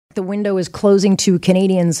The window is closing to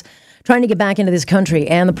Canadians trying to get back into this country.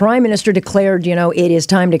 And the Prime Minister declared, it is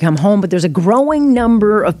time to come home. But there's a growing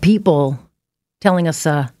number of people telling us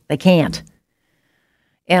they can't.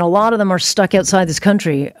 And a lot of them are stuck outside this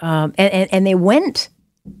country. And they went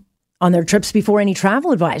on their trips before any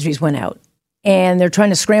travel advisories went out. And they're trying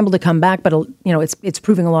to scramble to come back. But, it's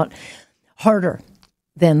proving a lot harder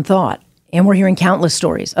than thought. And we're hearing countless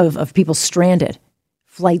stories of people stranded,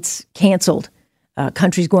 flights canceled.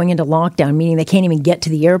 Countries going into lockdown, meaning they can't even get to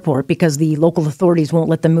the airport because the local authorities won't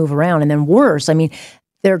let them move around. And then worse,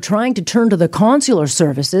 they're trying to turn to the consular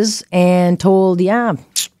services and told,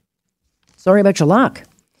 sorry about your luck.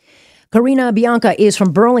 Karina Bianca is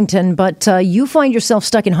from Burlington, but you find yourself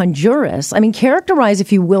stuck in Honduras. Characterize,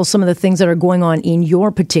 if you will, some of the things that are going on in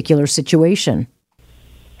your particular situation.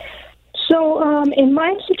 So in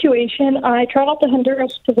my situation, I traveled to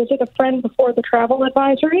Honduras to visit a friend before the travel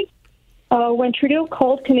advisory. When Trudeau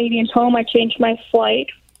called Canadians home, I changed my flight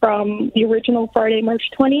from the original Friday, March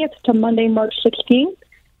 20th to Monday, March 16th.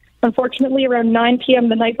 Unfortunately, around 9 p.m.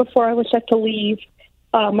 the night before I was set to leave,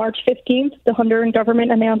 March 15th, the Honduran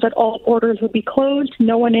government announced that all borders would be closed,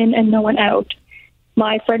 no one in and no one out.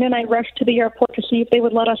 My friend and I rushed to the airport to see if they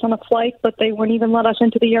would let us on a flight, but they wouldn't even let us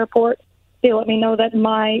into the airport. They let me know that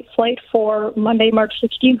my flight for Monday, March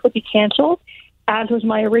 16th would be canceled, as was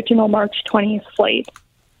my original March 20th flight.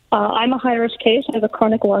 I'm a high-risk case. I have a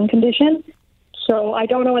chronic lung condition. So I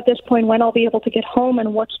don't know at this point when I'll be able to get home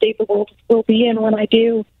and what state the world will be in when I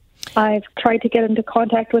do. I've tried to get into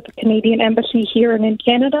contact with the Canadian Embassy here and in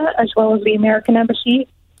Canada, as well as the American Embassy,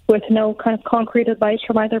 with no kind of concrete advice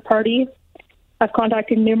from either party. I've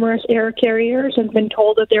contacted numerous air carriers and been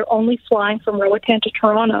told that they're only flying from Roatan to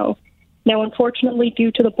Toronto. Now, unfortunately,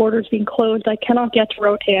 due to the borders being closed, I cannot get to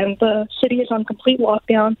Roatan. The city is on complete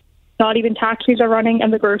lockdown. Not even taxis are running,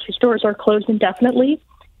 and the grocery stores are closed indefinitely.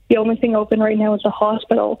 The only thing open right now is the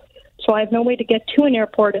hospital. So I have no way to get to an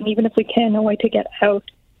airport, and even if we can, no way to get out.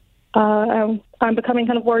 I'm becoming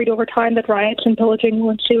kind of worried over time that riots and pillaging will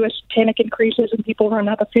ensue as panic increases and people run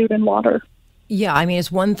out of food and water. Yeah, it's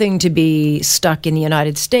one thing to be stuck in the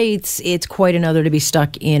United States. It's quite another to be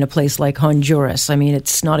stuck in a place like Honduras.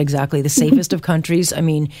 It's not exactly the safest of countries.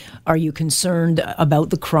 Are you concerned about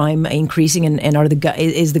the crime increasing, and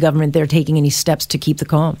is the government there taking any steps to keep the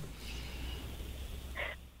calm?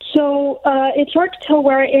 So it's hard to tell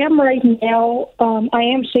where I am right now. I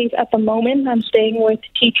am safe at the moment. I'm staying with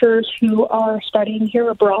teachers who are studying here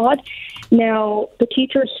abroad. Now, the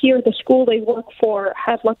teachers here, the school they work for,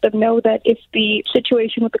 have let them know that if the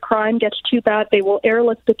situation with the crime gets too bad, they will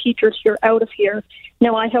airlift the teachers here out of here.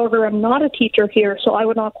 Now, I, however, am not a teacher here, so I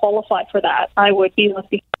would not qualify for that. I would be left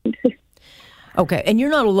behind. Okay, and you're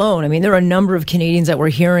not alone. There are a number of Canadians that we're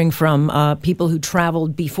hearing from, people who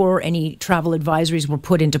traveled before any travel advisories were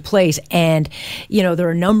put into place. And, there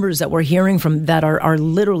are numbers that we're hearing from that are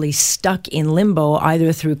literally stuck in limbo,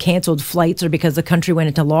 either through canceled flights or because the country went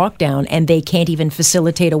into lockdown and they can't even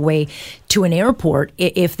facilitate a way to an airport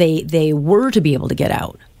if they were to be able to get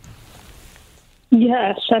out.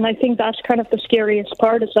 Yes, and I think that's kind of the scariest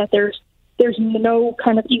part, is that there's no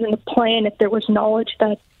kind of even a plan if there was knowledge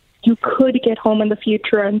that you could get home in the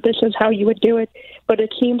future and this is how you would do it. But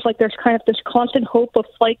it seems like there's kind of this constant hope of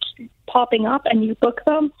flights popping up and you book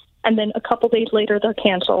them and then a couple days later they're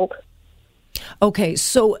canceled. Okay,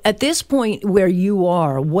 so at this point where you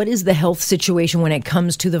are, what is the health situation when it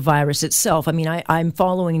comes to the virus itself? I'm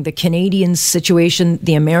following the Canadian situation,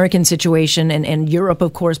 the American situation, and Europe,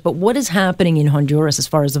 of course, but what is happening in Honduras as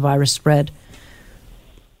far as the virus spread?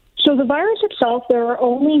 So the virus itself, there are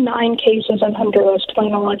only 9 cases in Honduras, to my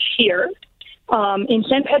knowledge, here. In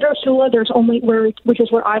San Pedro Sula, which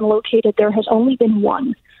is where I'm located, there has only been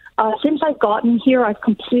 1. Since I've gotten here, I've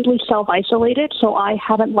completely self-isolated, so I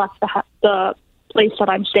haven't left the place that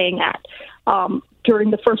I'm staying at.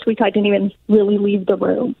 During the first week, I didn't even really leave the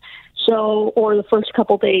room, or the first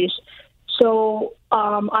couple days. So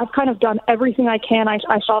I've kind of done everything I can.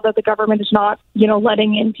 I saw that the government is not,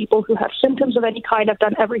 letting in people who have symptoms of any kind. I've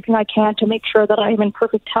done everything I can to make sure that I am in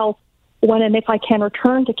perfect health when and if I can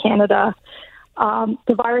return to Canada.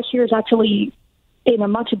 The virus here is actually in a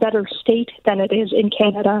much better state than it is in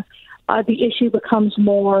Canada. The issue becomes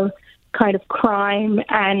more kind of crime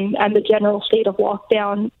and the general state of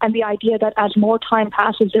lockdown, and the idea that as more time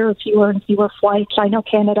passes, there are fewer and fewer flights. I know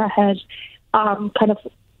Canada has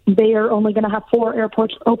they are only going to have 4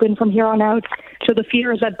 airports open from here on out. So the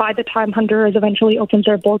fear is that by the time Honduras eventually opens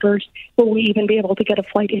their borders, will we even be able to get a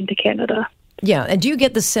flight into Canada? Yeah, and do you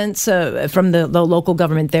get the sense from the local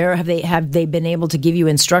government there? Have they been able to give you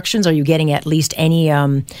instructions? Are you getting at least any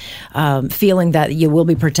feeling that you will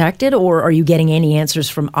be protected, or are you getting any answers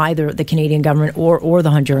from either the Canadian government or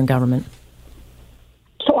the Honduran government?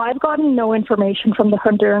 So I've gotten no information from the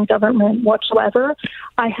Honduran government whatsoever.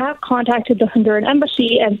 I have contacted the Honduran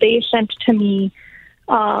embassy, and they sent to me,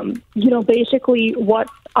 basically what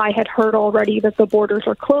I had heard already, that the borders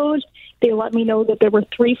are closed. They let me know that there were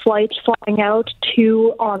 3 flights flying out,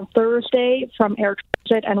 2 on Thursday from Air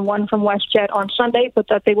Transit and 1 from WestJet on Sunday, but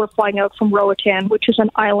that they were flying out from Roatan, which is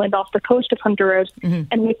an island off the coast of Honduras. Mm-hmm.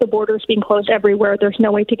 And with the borders being closed everywhere, there's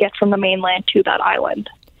no way to get from the mainland to that island.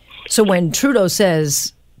 So when Trudeau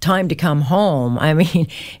says time to come home, I mean,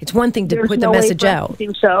 it's one thing to put the message out.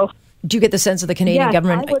 Do so. Do you get the sense of the Canadian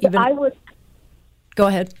government? I would. Go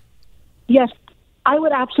ahead. Yes, I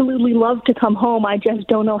would absolutely love to come home. I just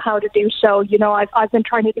don't know how to do so. I've been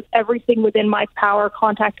trying to do everything within my power,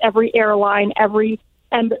 contact every airline, every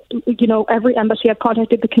embassy. I've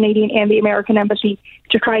contacted the Canadian and the American embassy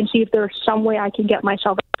to try and see if there's some way I can get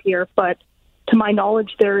myself up here. But to my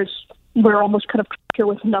knowledge, we're almost kind of here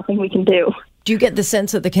with nothing we can do. Do you get the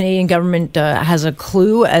sense that the Canadian government has a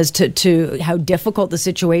clue as to how difficult the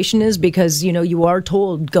situation is? Because, you are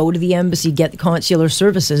told, go to the embassy, get consular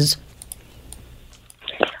services.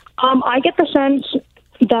 I get the sense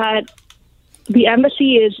that the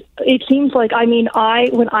embassy it seems like,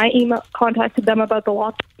 when I contacted them about the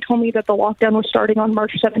lockdown, they told me that the lockdown was starting on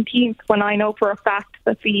March 17th, when I know for a fact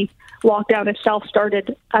that the lockdown itself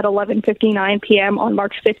started at 11:59 p.m. on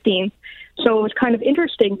March 15th. So it was kind of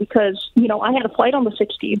interesting because, I had a flight on the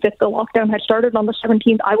 16th. If the lockdown had started on the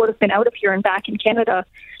 17th, I would have been out of here and back in Canada.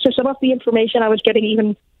 So some of the information I was getting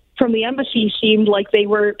even from the embassy seemed like they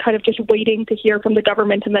were kind of just waiting to hear from the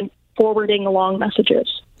government and then forwarding along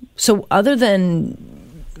messages. So other than,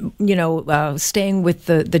 staying with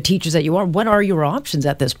the teachers that you are, what are your options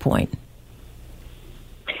at this point?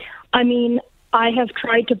 I have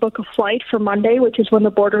tried to book a flight for Monday, which is when the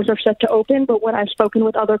borders are set to open. But when I've spoken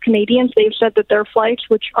with other Canadians, they've said that their flights,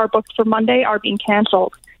 which are booked for Monday, are being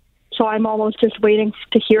canceled. So I'm almost just waiting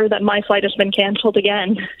to hear that my flight has been canceled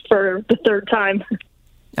again for the 3rd time.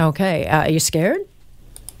 Okay. Are you scared?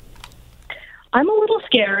 I'm a little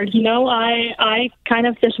scared. I kind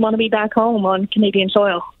of just want to be back home on Canadian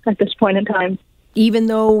soil at this point in time. Even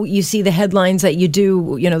though you see the headlines that you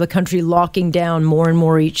do, the country locking down more and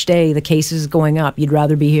more each day, the cases going up, you'd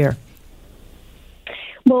rather be here?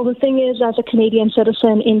 Well, the thing is, as a Canadian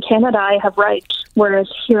citizen in Canada, I have rights,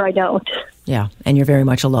 whereas here I don't. Yeah, and you're very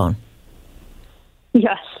much alone.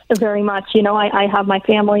 Yes, very much. I have my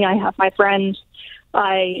family, I have my friends.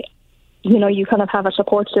 You kind of have a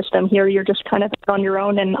support system. Here you're just kind of on your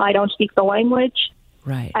own, and I don't speak the language.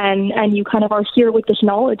 Right. And you kind of are here with this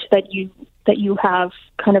knowledge that you have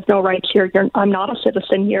kind of no rights here. I'm not a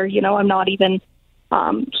citizen here. I'm not even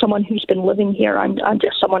someone who's been living here. I'm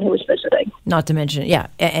just someone who is visiting. Not to mention, yeah,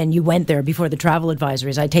 and you went there before the travel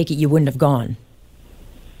advisories. I take it you wouldn't have gone.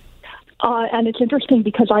 And it's interesting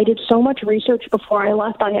because I did so much research before I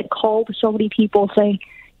left. I had called so many people saying,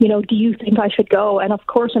 do you think I should go? And of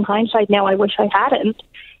course, in hindsight now, I wish I hadn't.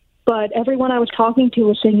 But everyone I was talking to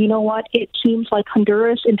was saying, you know what, it seems like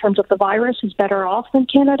Honduras, in terms of the virus, is better off than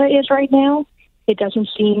Canada is right now. It doesn't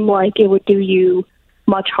seem like it would do you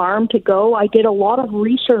much harm to go. I did a lot of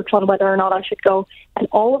research on whether or not I should go, and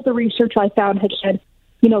all of the research I found had said,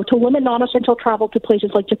 to limit non-essential travel to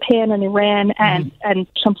places like Japan and Iran and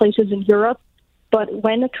some places in Europe. But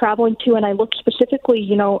when traveling to, and I looked specifically,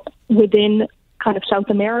 within kind of South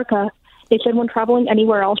America, it said when traveling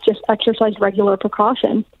anywhere else, just exercise regular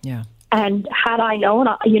precaution. Yeah. And had I known,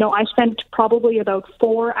 I spent probably about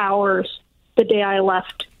 4 hours the day I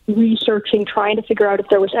left researching, trying to figure out if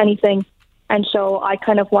there was anything. And so I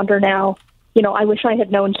kind of wonder now, I wish I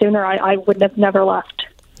had known sooner. I would have never left.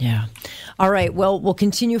 Yeah. All right. Well, we'll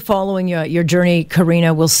continue following your journey,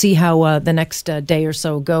 Karina. We'll see how the next day or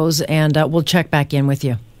so goes, and we'll check back in with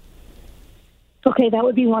you. Okay, that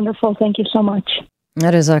would be wonderful. Thank you so much.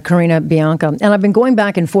 That is Karina Bianca. And I've been going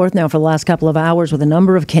back and forth now for the last couple of hours with a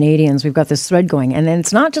number of Canadians. We've got this thread going. And then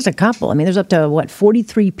it's not just a couple. There's up to,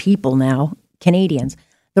 43 people now, Canadians.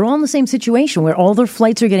 They're all in the same situation where all their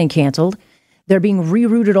flights are getting canceled. They're being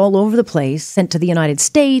rerouted all over the place, sent to the United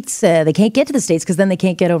States. They can't get to the States because then they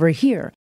can't get over here.